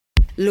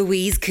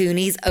Louise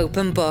Cooney's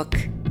Open Book,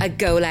 a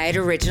Go Loud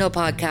original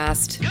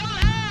podcast. Go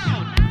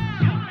loud!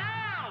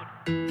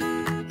 Go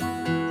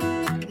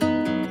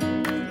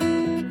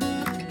loud!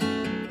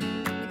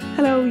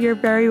 Hello, you're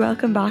very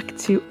welcome back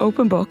to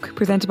Open Book,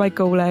 presented by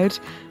Go Loud.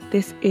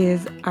 This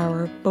is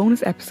our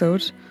bonus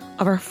episode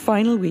of our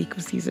final week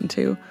of season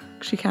 2.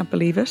 Actually can't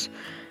believe it.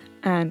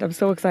 And I'm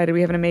so excited.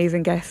 We have an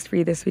amazing guest for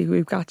you this week.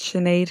 We've got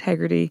Sinead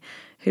Hegarty,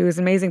 who is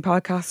an amazing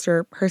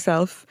podcaster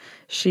herself.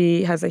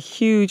 She has a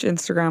huge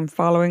Instagram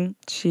following.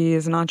 She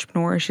is an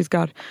entrepreneur. She's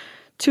got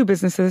 2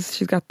 businesses.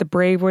 She's got The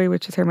Brave Way,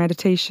 which is her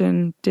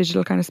meditation,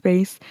 digital kind of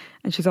space.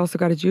 And she's also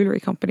got a jewellery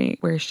company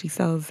where she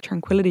sells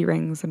tranquility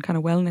rings and kind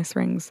of wellness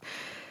rings.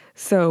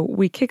 So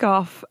we kick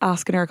off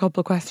asking her a couple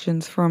of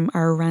questions from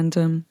our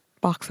random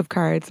box of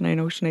cards. And I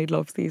know Sinead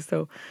loves these,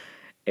 so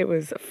it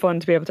was fun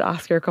to be able to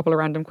ask her a couple of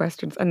random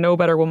questions, and no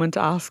better woman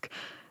to ask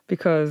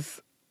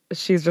because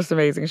she's just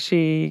amazing.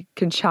 She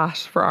can chat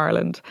for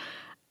Ireland.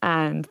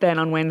 And then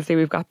on Wednesday,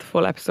 we've got the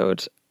full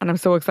episode, and I'm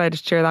so excited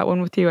to share that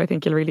one with you. I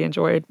think you'll really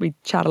enjoy it. We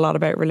chat a lot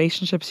about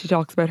relationships. She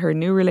talks about her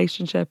new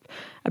relationship,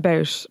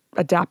 about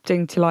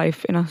adapting to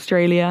life in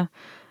Australia,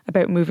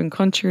 about moving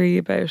country,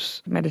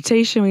 about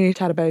meditation. We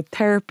chat about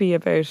therapy,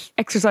 about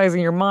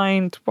exercising your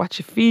mind, what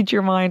you feed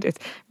your mind. It's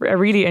a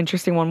really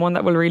interesting one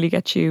that will really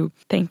get you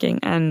thinking.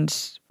 And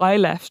I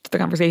left the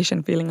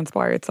conversation feeling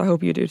inspired, so I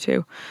hope you do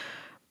too.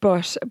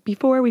 But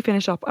before we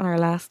finish up on our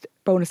last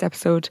bonus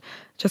episode,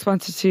 just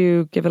wanted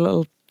to give a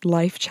little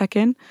life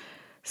check-in.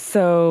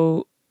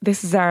 So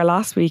this is our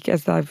last week,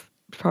 as I've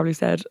probably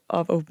said,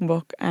 of Open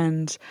Book,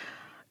 and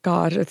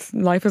God,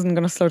 life isn't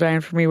going to slow down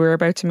for me. We're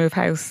about to move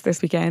house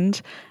this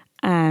weekend,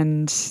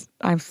 and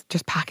I'm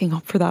just packing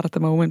up for that at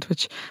the moment,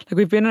 which, like,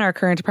 we've been in our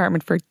current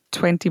apartment for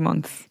 20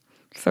 months,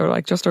 so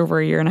like just over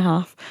a year and a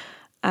half,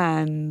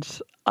 and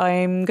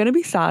I'm going to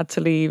be sad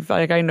to leave.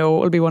 Like, I know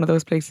it'll be one of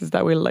those places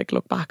that we'll like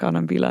look back on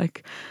and be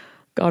like,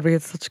 God, we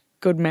had such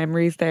good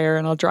memories there,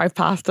 and I'll drive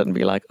past it and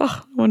be like,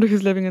 oh, I wonder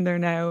who's living in there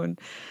now. And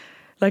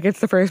like,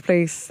 it's the first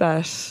place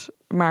that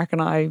Mark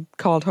and I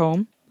called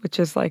home, which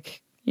is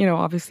like, you know,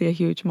 obviously a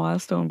huge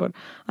milestone, but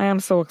I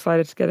am so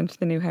excited to get into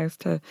the new house,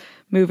 to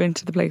move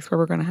into the place where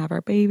we're going to have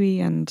our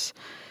baby. And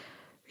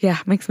yeah,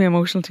 it makes me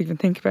emotional to even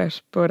think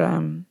about. But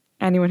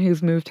anyone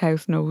who's moved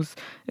house knows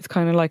it's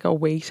kind of like a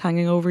weight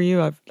hanging over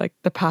you.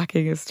 The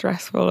packing is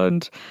stressful,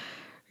 and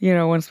you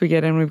know, once we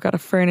get in, we've got to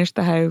furnish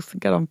the house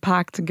and get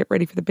unpacked and get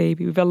ready for the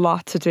baby. We've a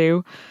lot to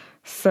do.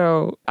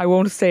 So I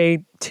won't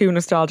stay too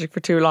nostalgic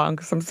for too long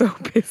because I'm so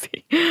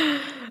busy.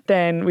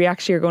 Then we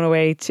actually are going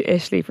away to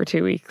Italy for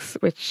 2 weeks,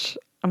 which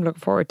I'm looking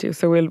forward to.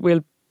 So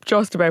we'll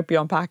just about be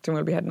unpacked and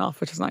we'll be heading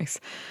off, which is nice.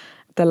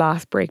 The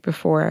last break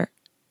before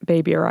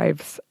baby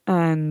arrives,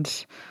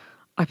 and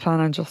I plan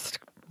on just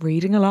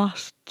reading a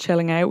lot,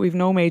 chilling out. We've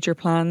no major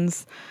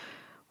plans.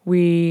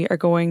 We are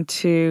going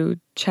to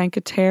Cinque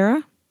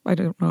Terre. I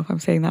don't know if I'm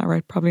saying that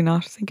right. Probably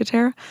not. Cinque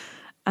Terre.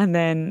 And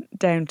then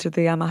down to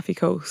the Amalfi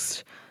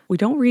Coast. We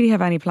don't really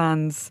have any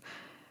plans.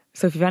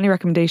 So if you have any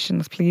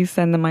recommendations, please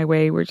send them my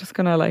way. We're just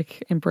going to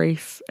like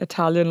embrace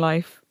Italian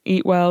life,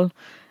 eat well,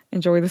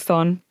 enjoy the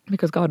sun,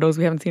 because God knows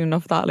we haven't seen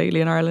enough of that lately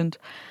in Ireland.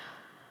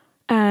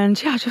 And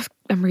yeah,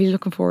 I'm really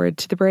looking forward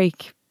to the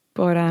break.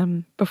 But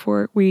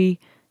before we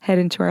head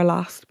into our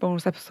last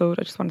bonus episode,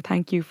 I just want to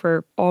thank you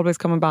for always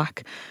coming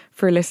back,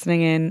 for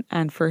listening in,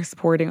 and for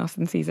supporting us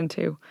in season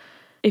 2.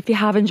 If you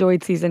have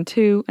enjoyed season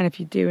 2, and if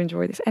you do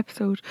enjoy this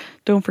episode,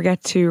 don't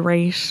forget to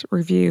rate,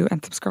 review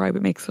and subscribe.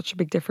 It makes such a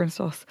big difference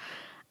to us.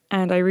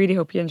 And I really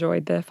hope you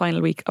enjoyed the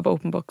final week of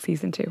Open Book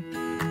season 2.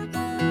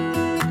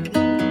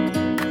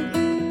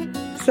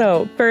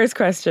 So, first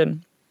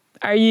question.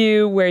 Are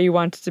you where you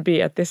wanted to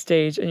be at this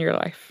stage in your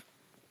life?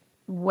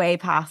 Way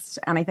past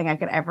anything I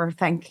could ever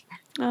think.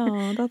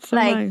 Oh, that's so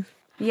like, nice.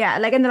 Yeah,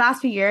 like in the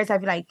last few years,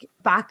 I've like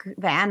back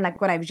then,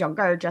 like when I was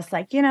younger, just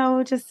like, you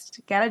know,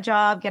 just get a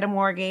job, get a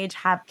mortgage,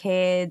 have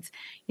kids,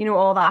 you know,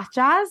 all that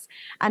jazz.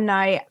 And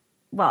now,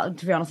 well,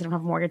 to be honest, I don't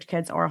have a mortgage,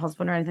 kids or a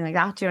husband or anything like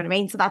that. Do you know what I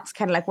mean? So that's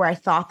kind of like where I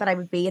thought that I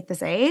would be at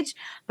this age.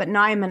 But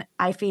now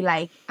I feel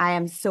like I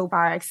am so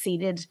far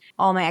exceeded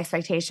all my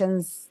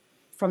expectations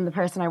from the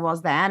person I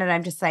was then. And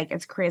I'm just like,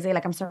 it's crazy.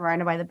 Like, I'm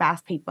surrounded by the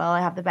best people.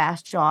 I have the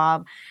best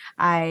job.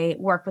 I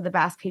work with the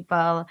best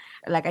people.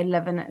 Like, I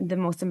live in the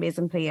most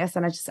amazing place.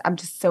 And I'm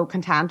just so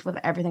content with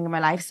everything in my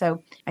life.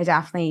 So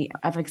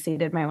I've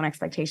exceeded my own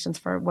expectations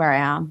for where I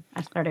am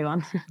at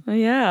 31.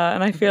 Yeah.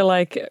 And I feel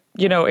like,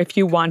 you know, if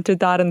you wanted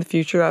that in the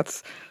future,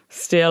 that's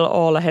still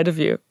all ahead of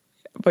you.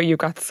 But you've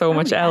got so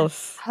much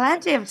else.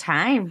 Plenty of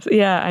time.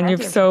 Yeah, and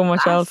you've so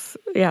much else.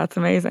 Yeah, it's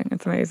amazing.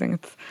 It's amazing.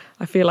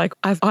 I feel like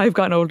as I've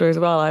gotten older as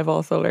well, I've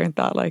also learned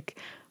that, like,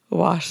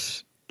 where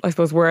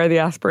are the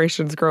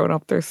aspirations growing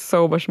up? There's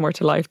so much more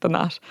to life than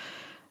that.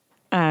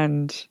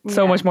 And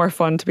so much more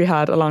fun to be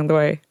had along the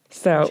way.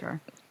 So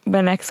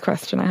the next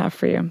question I have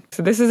for you.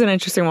 So this is an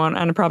interesting one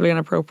and probably an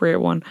appropriate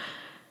one.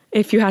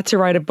 If you had to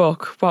write a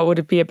book, what would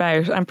it be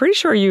about? I'm pretty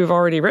sure you've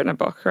already written a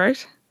book,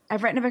 right?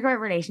 I've written a book about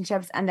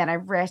relationships, and then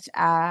I've written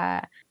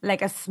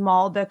like a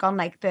small book on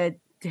like the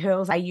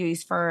tools I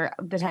used for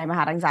the time I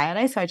had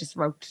anxiety. So I just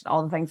wrote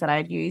all the things that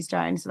I'd used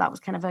down. So that was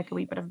kind of like a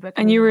wee bit of a book.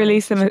 And you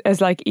released them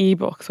as like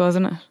ebooks,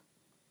 wasn't it?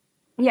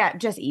 Yeah,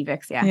 just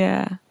ebooks, yeah.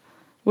 Yeah.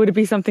 Would it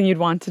be something you'd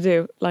want to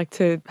do, like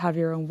to have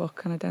your own book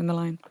kind of down the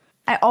line?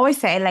 I always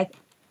say like,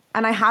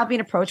 and I have been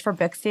approached for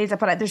book deals,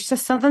 but there's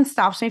just something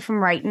stops me from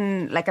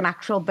writing like an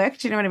actual book.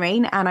 Do you know what I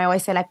mean? And I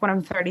always say like when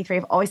I'm 33,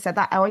 I've always said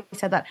that. I always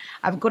said that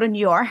I would go to New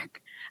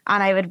York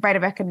and I would write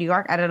a book in New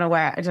York. I don't know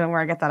where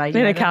I get that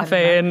idea. In a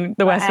cafe in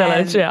the West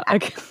Village, yeah.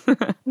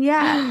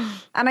 Yeah.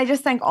 And I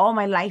just think all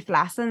my life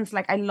lessons,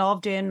 like I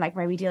love doing like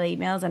my retail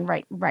emails and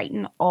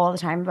writing all the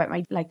time about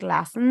my like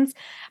lessons.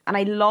 And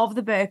I love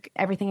the book,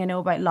 Everything I Know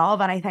About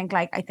Love. And I think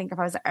if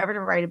I was ever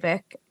to write a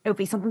book, it would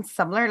be something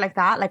similar like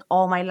that, like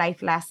all my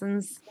life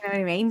lessons. You know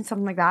what I mean?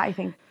 Something like that, I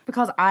think.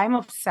 Because I'm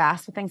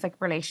obsessed with things like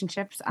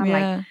relationships and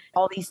like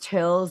all these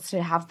tools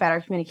to have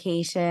better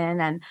communication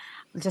and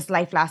just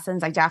life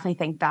lessons. I definitely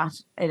think that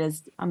it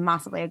is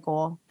massively a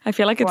goal. I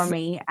feel like for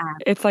me.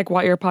 It's like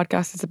what your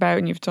podcast is about,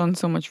 and you've done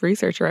so much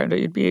research around it.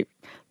 You'd be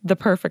the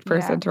perfect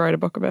person to write a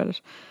book about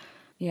it.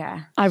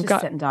 Yeah, I've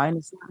got sitting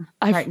down.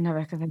 Writing a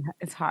book,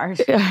 it's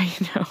hard. I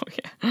know.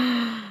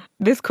 Yeah.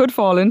 This could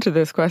fall into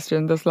this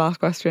last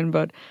question,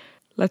 but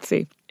let's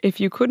see. If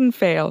you couldn't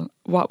fail,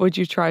 what would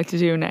you try to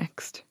do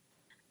next?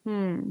 I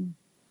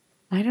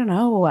don't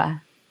know.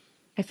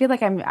 I feel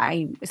like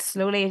I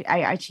slowly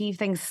achieve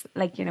things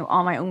like, you know,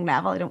 on my own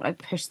level. I don't like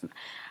push them.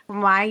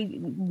 My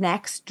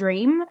next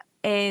dream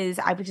is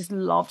I would just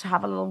love to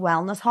have a little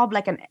wellness hub,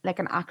 like an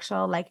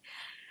actual, like,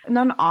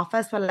 not an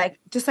office, but like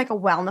just like a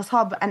wellness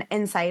hub, and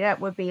inside it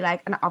would be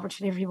like an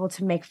opportunity for people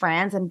to make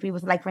friends and be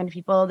with like-minded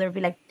people. There'd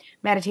be like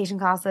meditation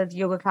classes,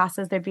 yoga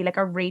classes, there'd be like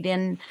a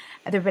reading,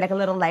 there'd be like a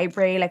little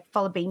library like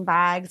full of bean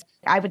bags.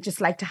 I would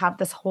just like to have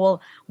this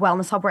whole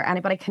wellness hub where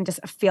anybody can just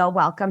feel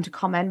welcome to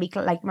come in, meet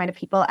like-minded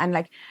people and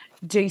like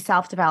do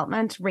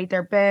self-development, read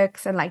their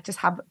books, and like just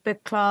have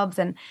book clubs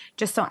and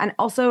just so. And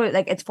also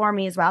like it's for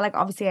me as well, like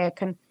obviously I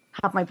can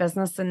have my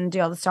business and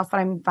do all the stuff, but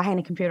I'm behind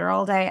a computer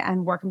all day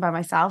and working by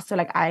myself. So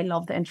like I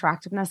love the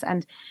interactiveness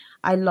and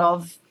I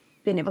love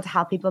being able to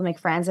help people make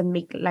friends and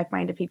meet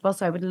like-minded people.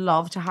 So I would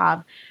love to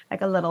have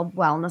like a little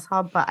wellness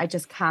hub, but I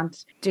just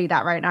can't do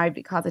that right now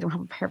because I don't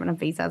have a permanent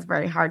visa. It's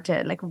very hard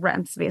to like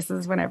rent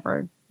spaces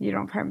whenever you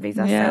don't have a permanent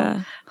visa. Yeah.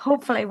 So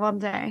hopefully one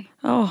day.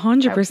 Oh,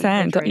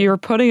 100%. You're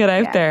putting it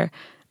out there.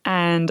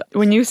 And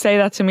when you say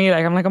that to me,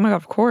 like I'm like, oh my God,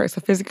 of course,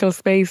 a physical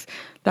space,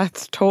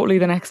 that's totally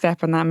the next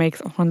step, and that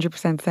makes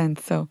 100%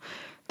 sense. So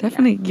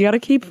definitely, you got to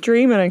keep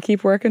dreaming and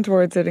keep working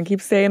towards it and keep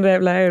saying it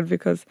out loud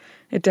because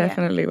it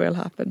definitely will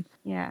happen.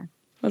 Yeah.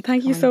 Well,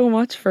 thank you so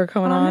much for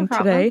coming on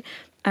today.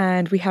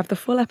 And we have the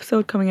full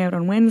episode coming out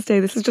on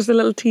Wednesday. This is just a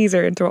little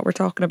teaser into what we're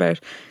talking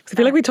about, because I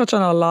feel like we touch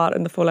on a lot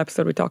in the full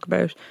episode. We talk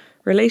about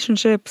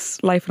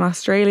relationships, life in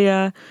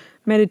Australia,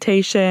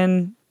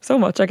 meditation, so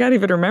much. I can't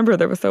even remember,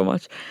 there was so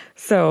much.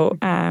 So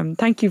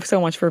thank you so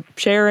much for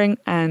sharing,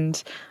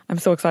 and I'm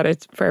so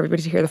excited for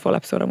everybody to hear the full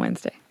episode on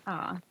Wednesday.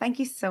 Thank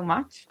you so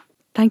much.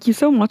 Thank you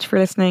so much for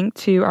listening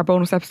to our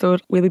bonus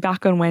episode. We'll be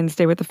back on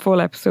Wednesday with the full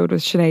episode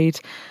with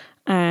Sinead,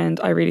 and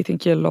I really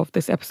think you'll love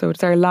this episode.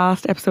 It's our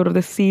last episode of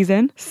this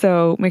season,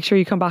 so make sure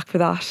you come back for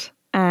that.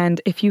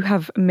 And if you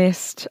have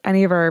missed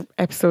any of our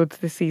episodes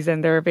this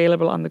season, they're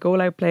available on the Go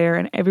Loud player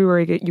and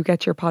everywhere you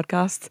get your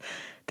podcasts.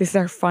 This is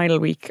our final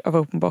week of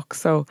Open Book,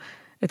 so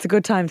it's a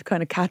good time to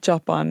kind of catch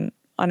up on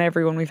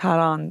everyone we've had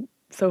on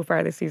so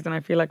far this season.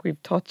 I feel like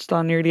we've touched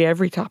on nearly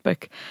every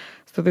topic,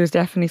 so there's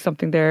definitely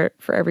something there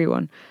for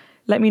everyone.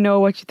 Let me know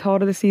what you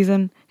thought of the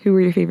season, who were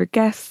your favourite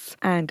guests,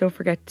 and don't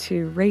forget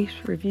to rate,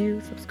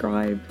 review,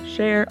 subscribe,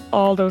 share,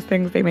 all those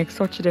things. They make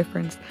such a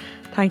difference.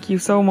 Thank you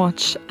so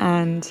much,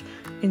 and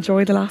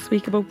enjoy the last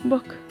week of Open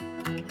Book.